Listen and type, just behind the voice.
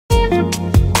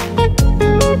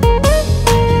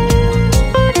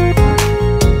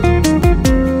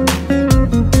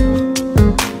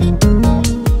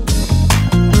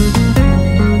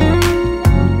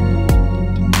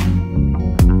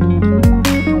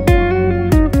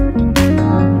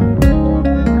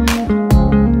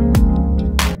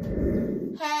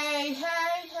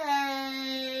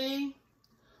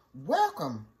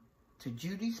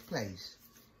Judy's Place.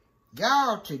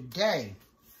 Y'all, today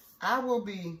I will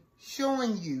be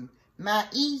showing you my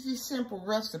easy, simple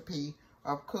recipe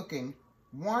of cooking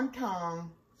wonton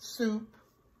soup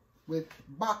with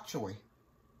bok choy.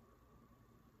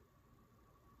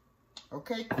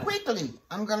 Okay, quickly,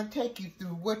 I'm going to take you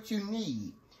through what you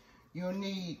need. You'll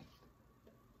need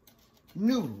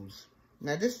noodles.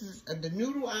 Now, this is the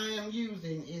noodle I am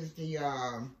using is the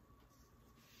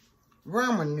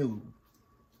ramen noodle.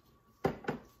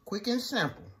 Quick and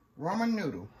simple, ramen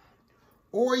noodle.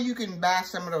 Or you can buy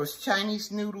some of those Chinese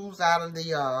noodles out of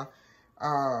the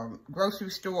grocery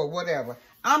store or whatever.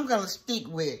 I'm going to stick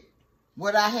with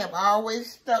what I have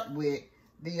always stuck with,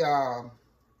 the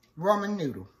ramen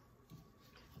noodle.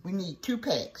 We need 2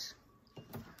 packs.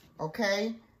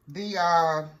 Okay?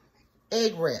 The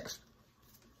egg wraps.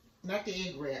 Not the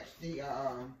egg wraps. The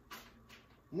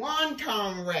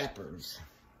wonton wrappers.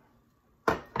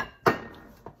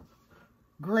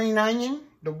 Green onion,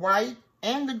 the white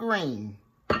and the green.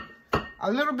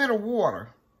 A little bit of water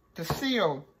to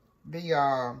seal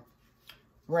the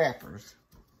wrappers.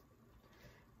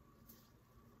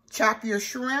 Chop your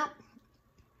shrimp.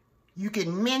 You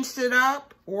can mince it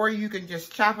up, or you can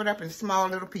just chop it up in small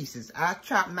little pieces. I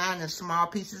chop mine in small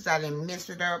pieces. I didn't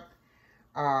mince it up.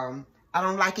 I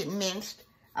don't like it minced.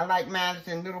 I like mine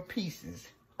in little pieces.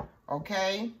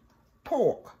 Okay?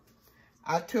 Pork.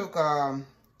 I took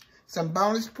some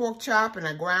boneless pork chop and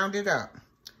I ground it up.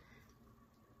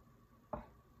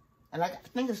 And I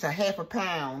think it's a ½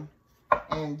 pound,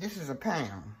 and this is a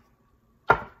pound.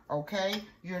 Okay?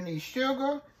 You'll need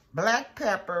sugar, black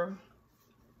pepper,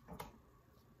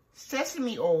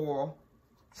 sesame oil,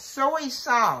 soy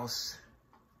sauce,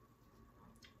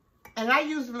 and I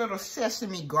use a little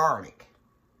sesame garlic.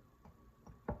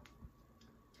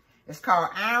 It's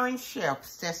called Iron Chef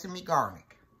Sesame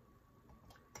Garlic.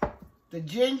 The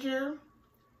ginger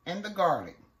and the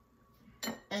garlic,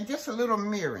 and just a little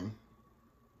mirin.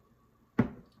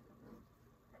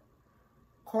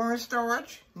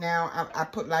 Cornstarch. Now, I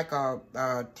put like a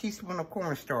teaspoon of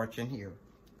cornstarch in here.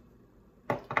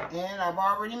 And I've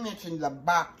already mentioned the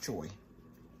bok choy.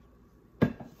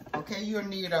 Okay, you'll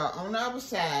need, on the other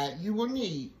side, you will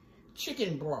need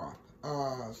chicken broth,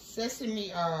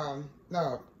 sesame,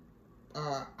 olive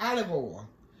oil,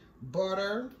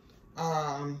 butter,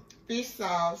 fish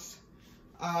sauce,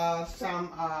 some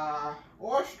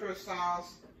oyster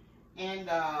sauce, and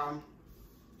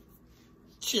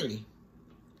chili.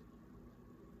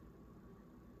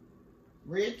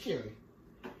 Red chili.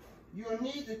 You'll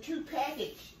need the 2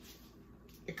 packets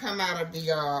to come out of the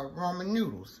ramen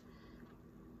noodles.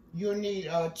 You'll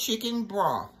need chicken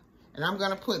broth. And I'm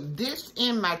going to put this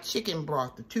in my chicken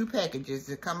broth, the 2 packages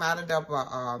that come out of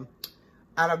the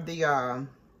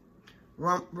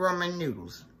ramen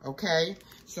noodles. Okay?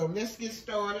 So let's get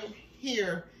started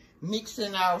here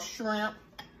mixing our shrimp,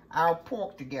 our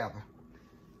pork together.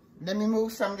 Let me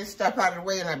move some of this stuff out of the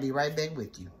way and I'll be right back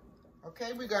with you.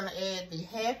 Okay, we're going to add the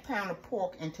 ½ pound of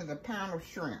pork into the pound of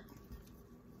shrimp.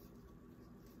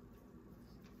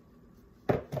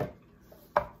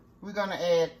 We're going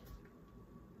to add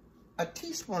a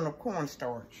teaspoon of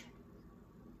cornstarch.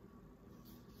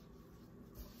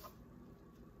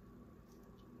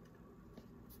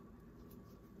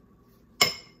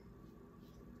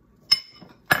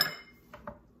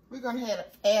 We're going to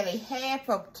add a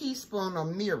 ½ teaspoon of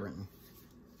mirin.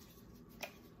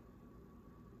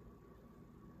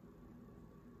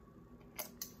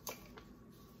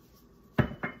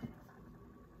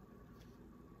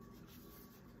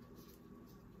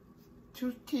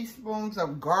 Two teaspoons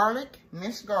of garlic,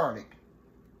 minced garlic.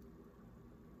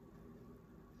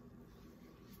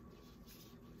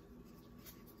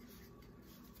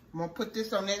 I'm going to put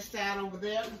this on that side over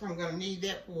there because I'm going to need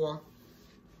that for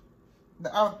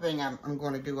the other thing I'm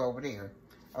going to do over there.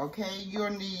 Okay,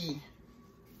 you'll need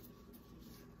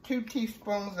 2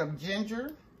 teaspoons of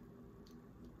ginger.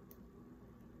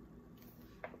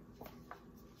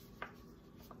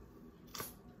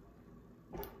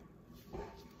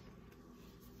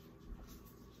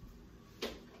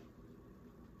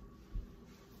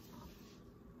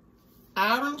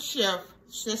 Iron Chef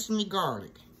sesame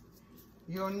garlic.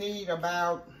 You'll need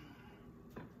about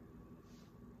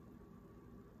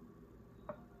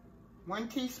 1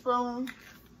 teaspoon.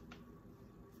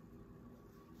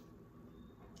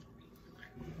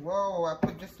 Whoa, I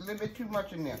put just a little bit too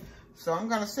much in there. So I'm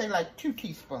going to say like 2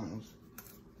 teaspoons.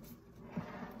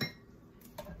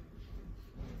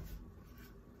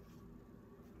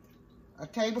 A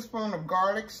tablespoon of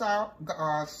garlic salt,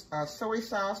 soy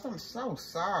sauce. I'm so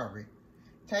sorry.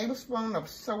 Tablespoon of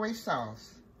soy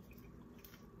sauce.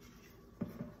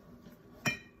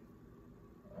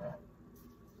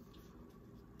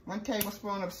 1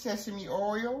 tablespoon of sesame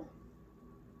oil.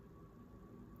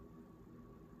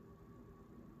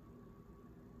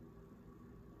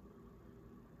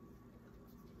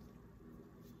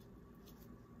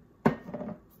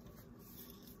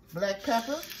 Black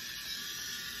pepper.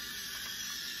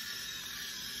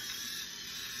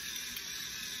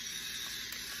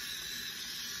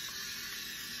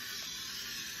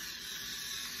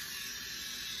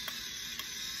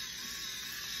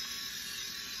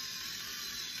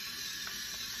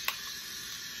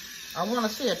 I want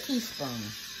to say a teaspoon.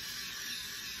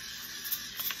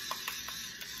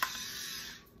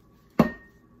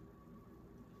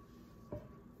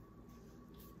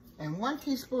 And 1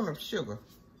 teaspoon of sugar.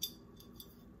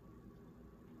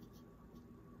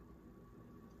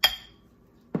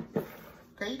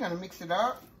 Okay, you're going to mix it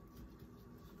up.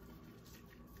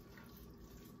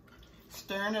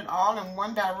 Stirring it all in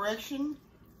one direction.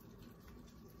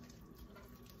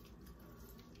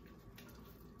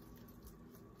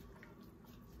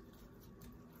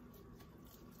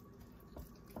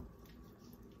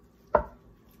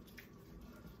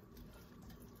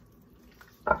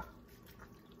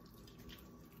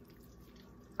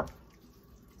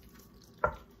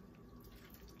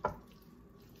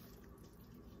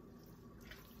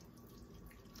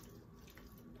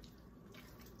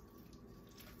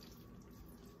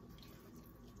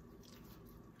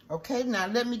 Okay, now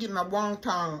let me get my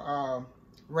wonton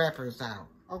wrappers out.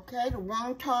 Okay, the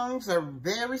wontons are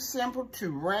very simple to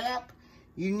wrap.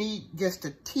 You need just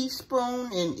a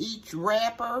teaspoon in each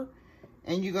wrapper,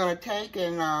 and you're gonna take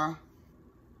and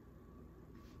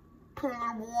put a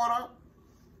little water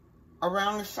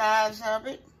around the sides of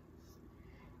it.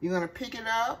 You're gonna pick it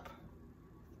up,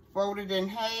 fold it in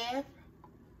half.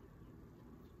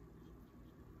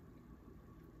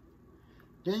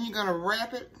 Then you're gonna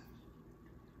wrap it,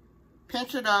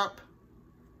 pinch it up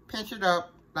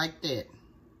like that.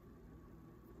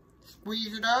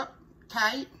 Squeeze it up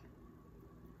tight.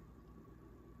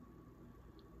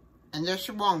 And there's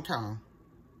your wonton.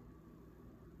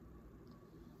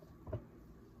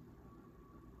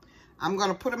 I'm going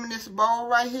to put them in this bowl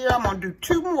right here. I'm going to do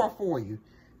 2 more for you,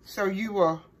 so you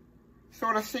will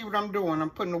sort of see what I'm doing.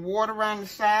 I'm putting the water around the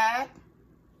side.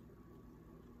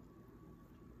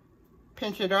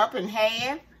 Pinch it up in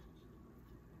half.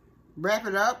 Wrap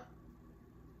it up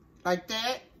like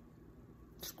that.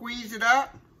 Squeeze it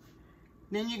up.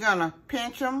 Then you're going to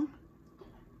pinch them,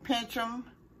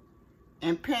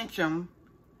 and pinch them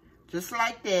just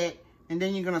like that. And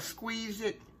then you're going to squeeze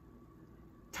it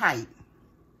tight.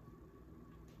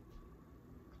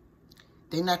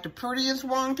 They're not the prettiest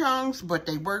wontons, but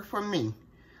they work for me.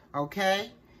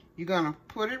 Okay? You're going to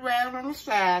put it around on the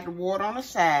side, the water on the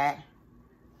side.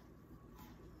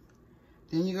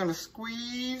 Then you're going to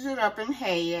squeeze it up in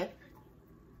half,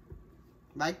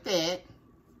 like that,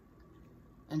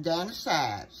 and down the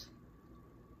sides.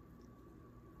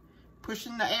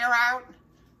 Pushing the air out.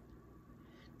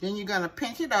 Then you're going to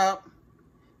pinch it up,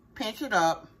 pinch it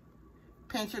up,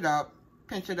 pinch it up,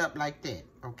 pinch it up like that,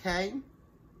 okay?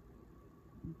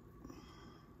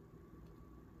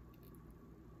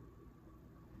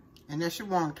 And that's your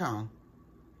wonton.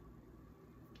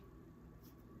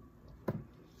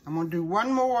 I'm going to do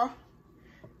 1 more,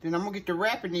 then I'm going to get to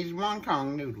wrapping these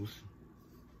wonton noodles,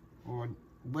 or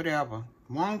whatever.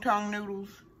 Wonton noodles,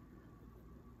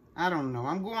 I don't know.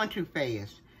 I'm going too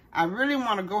fast. I really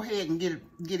want to go ahead and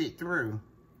get it through.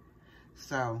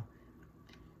 So,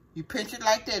 you pinch it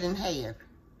like that in half,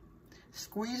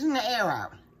 squeezing the air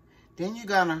out. Then you're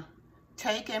going to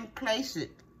take and place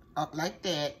it up like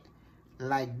that,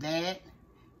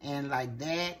 and like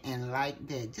that, and like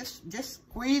that. Just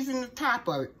squeezing the top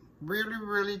of it really,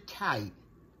 really tight.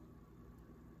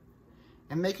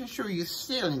 And making sure you're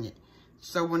sealing it.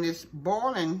 So when it's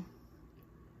boiling,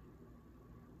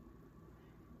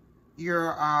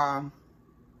 your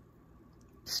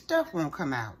stuff won't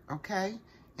come out, okay?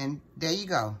 And there you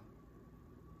go.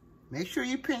 Make sure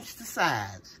you pinch the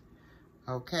sides,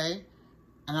 okay?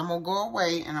 And I'm gonna go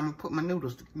away and I'm gonna put my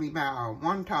noodles, my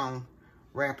wonton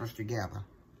wrappers together.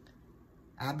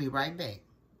 I'll be right back.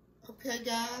 Okay,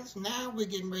 guys, now we're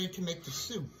getting ready to make the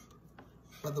soup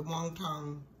for the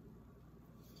wonton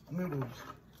noodles.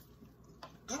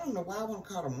 I don't know why I want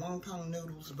to call them wonton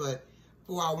noodles, but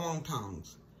for our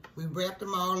wontons. We wrapped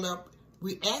them all up.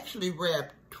 We actually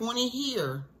wrapped 20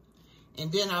 here,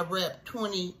 and then I wrapped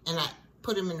 20, and I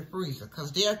put them in the freezer,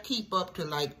 because they'll keep up to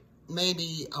like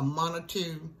maybe a month or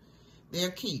 2.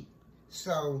 They'll keep.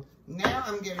 So now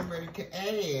I'm getting ready to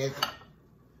add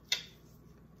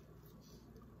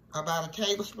about a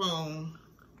tablespoon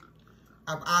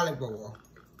of olive oil.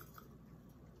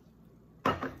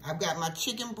 I've got my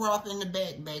chicken broth in the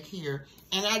back here.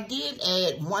 And I did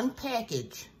add 1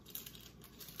 package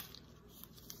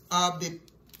of the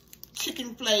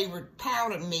chicken flavored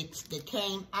powder mix that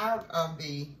came out of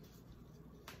the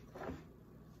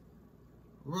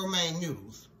romaine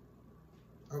noodles.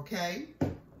 Okay?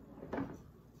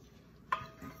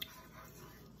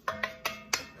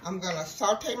 I'm gonna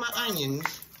saute my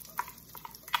onions.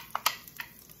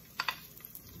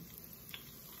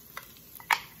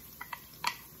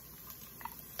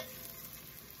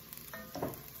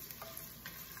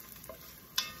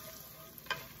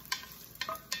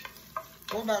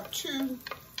 For about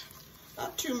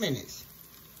two minutes.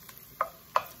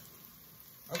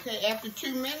 Okay, after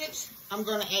 2 minutes, I'm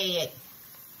gonna add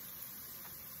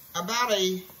about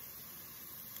a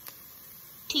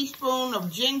teaspoon of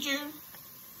ginger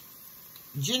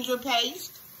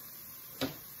paste,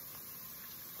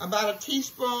 about a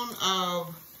teaspoon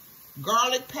of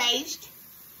garlic paste,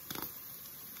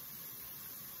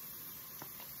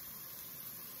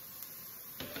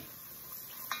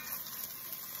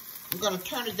 I'm going to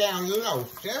turn it down low,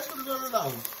 just a little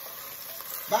low,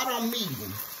 about on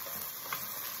medium.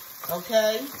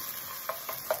 Okay?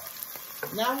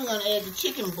 Now we're going to add the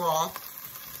chicken broth.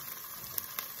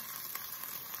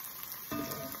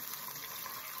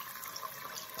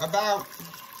 About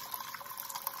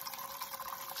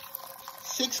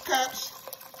 6 cups.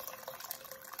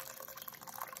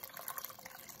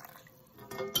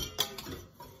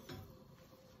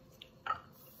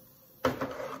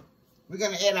 We're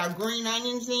going to add our green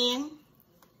onions in.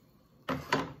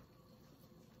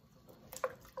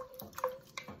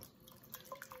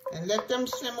 And let them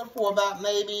simmer for about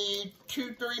maybe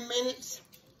 2-3 minutes.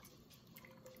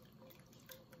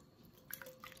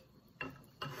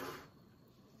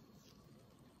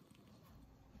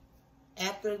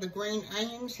 After the green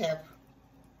onions have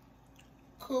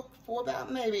cooked for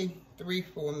about maybe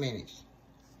 3-4 minutes,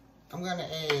 I'm going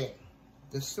to add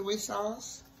the soy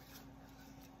sauce.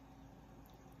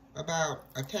 About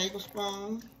a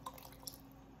tablespoon,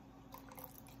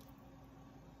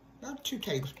 about 2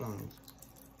 tablespoons.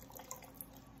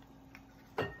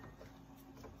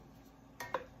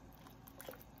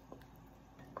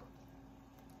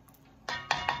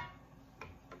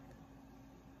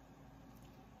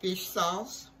 Fish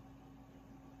sauce,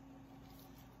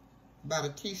 about a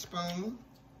teaspoon.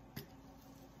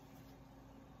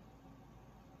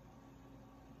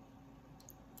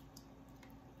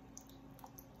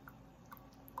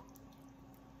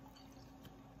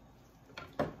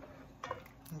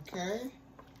 Okay,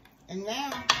 and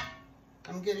now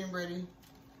I'm getting ready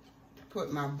to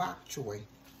put my bok choy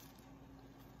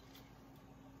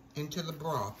into the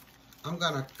broth. I'm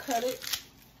gonna cut it,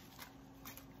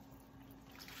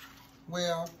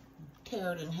 well,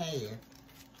 tear it in half.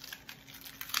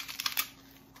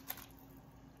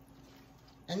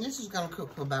 And this is gonna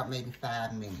cook for about maybe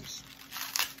 5 minutes.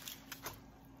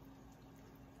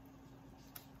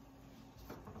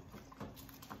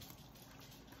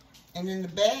 And in the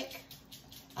back,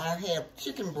 I have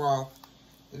chicken broth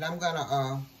that I'm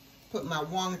gonna put my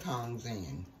wontons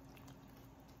in.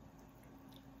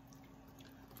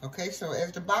 Okay, so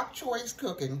as the bok choy is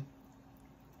cooking,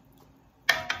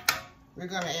 we're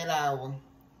gonna add our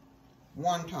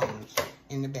wontons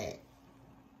in the back.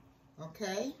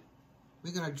 Okay,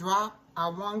 we're gonna drop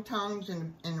our wontons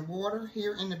in the water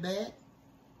here in the back.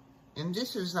 And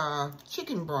this is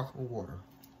chicken broth water.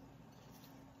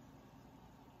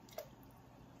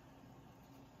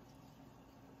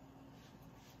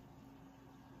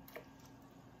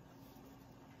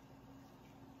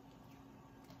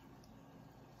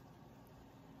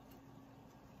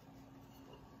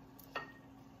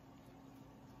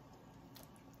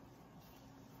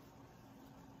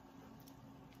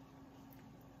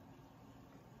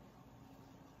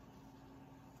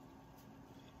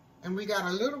 And we got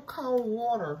a little cold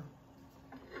water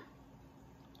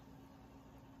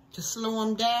to slow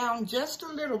them down just a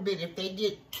little bit. If they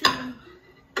get too,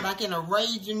 like in a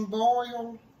raging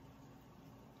boil,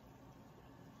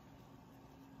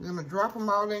 we're gonna drop them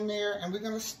all in there and we're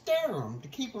gonna stir them to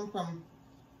keep them from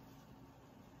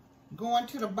going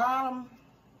to the bottom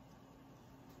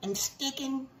and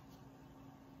sticking.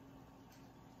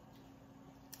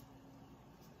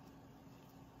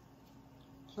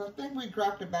 So I think we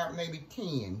dropped about maybe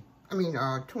 20.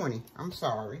 I'm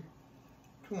sorry,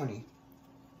 20.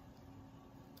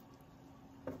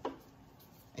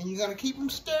 And you're gonna keep them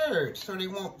stirred so they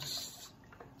won't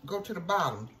go to the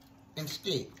bottom and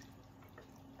stick.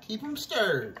 Keep them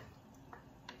stirred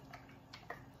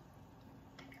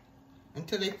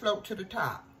until they float to the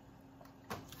top.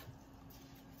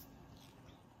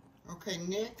 Okay,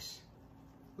 next,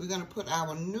 we're gonna put our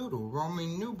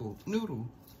ramen noodle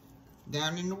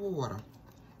down in the water.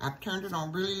 I've turned it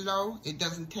on really low. It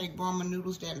doesn't take ramen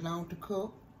noodles that long to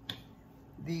cook.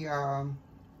 The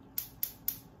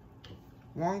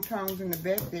wontons in the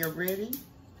back, they're ready.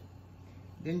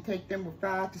 Didn't take them but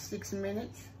 5 to 6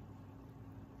 minutes.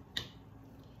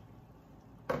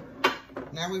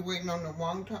 Now we're waiting on the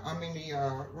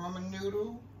ramen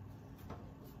noodle.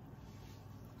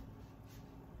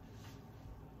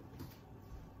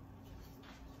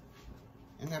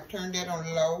 And I've turned that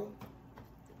on low.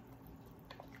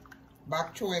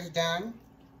 Bok choy is done.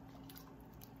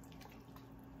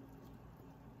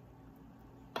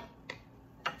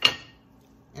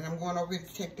 And I'm going over here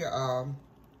to take the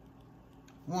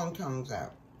wontons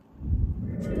out.